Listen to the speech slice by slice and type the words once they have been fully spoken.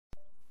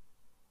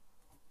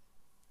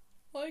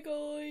Hi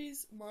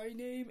guys, my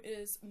name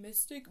is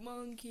Mystic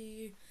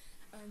Monkey,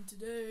 and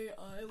today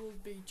I will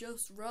be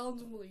just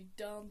randomly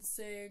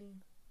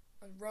dancing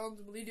and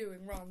randomly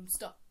doing random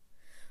stuff.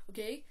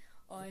 Okay,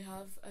 I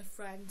have a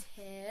friend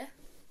here.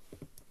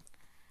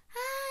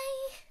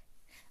 Hi!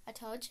 I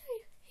told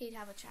you he'd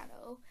have a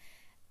channel.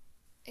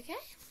 Okay,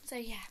 so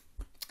yeah,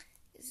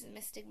 this is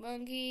Mystic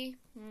Monkey.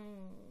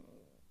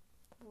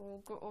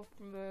 Oh, get off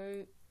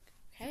me.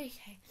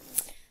 Okay.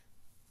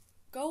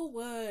 Go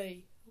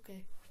away.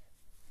 Okay.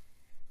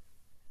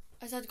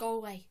 I said go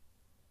away.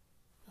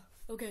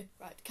 Okay,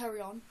 right, carry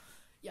on.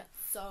 Yeah,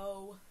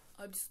 so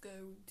I'm just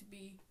going to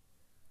be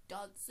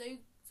dancing.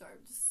 Sorry,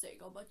 I'm just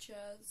sitting on my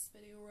chair,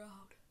 spinning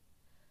around.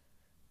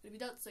 I'm gonna be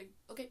dancing.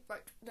 Okay, right,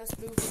 let's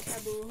move the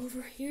camera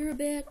over here a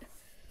bit.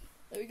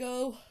 There we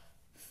go.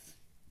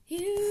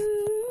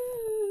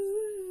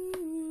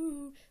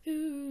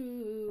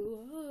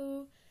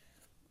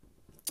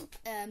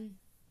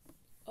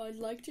 I'd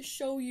like to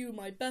show you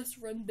my best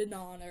friend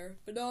Banana.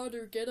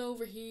 Banana, get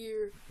over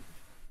here.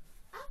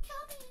 I'm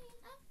coming.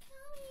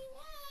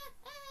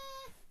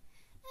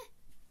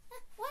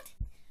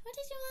 What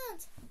did you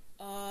want?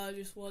 I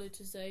just wanted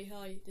to say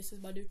hi. This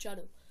is my new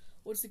channel.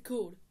 What's it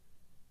called?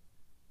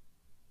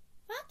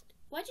 What?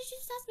 Why did you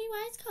just ask me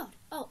why it's called?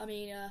 Oh,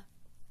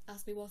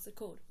 ask me what's it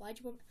called.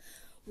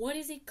 What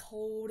is it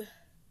called?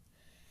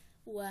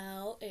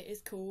 Well, it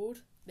is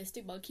called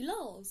Mystic Monkey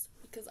Laws,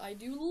 because I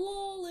do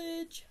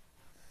knowledge.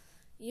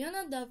 You're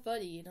not that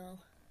funny, you know.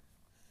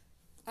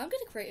 I'm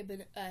gonna create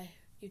a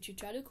YouTube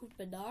channel called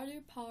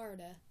Banana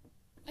Parda.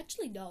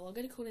 Actually, no, I'm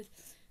gonna call it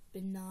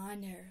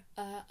Banana.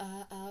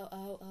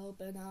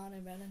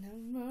 Banana,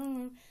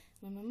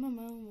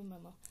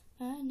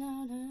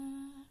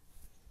 banana.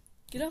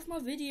 Get off my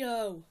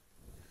video.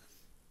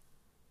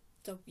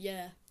 So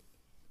yeah.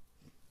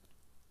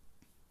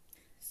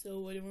 So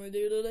what do you want to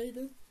do today,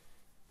 then?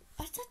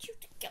 I thought you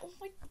to get on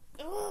my.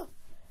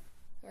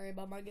 Sorry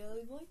about my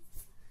girly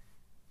voice.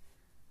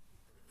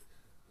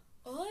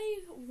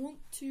 I want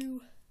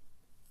to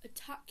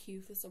attack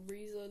you for some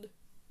reason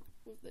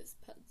with this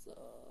pencil.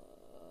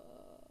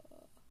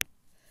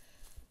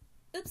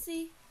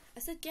 Oopsie. I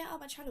said get out of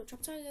my channel.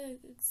 Stop trying to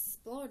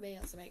explode me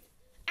or something.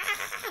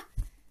 Ah!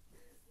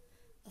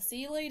 I'll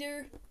see you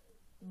later,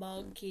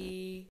 monkey.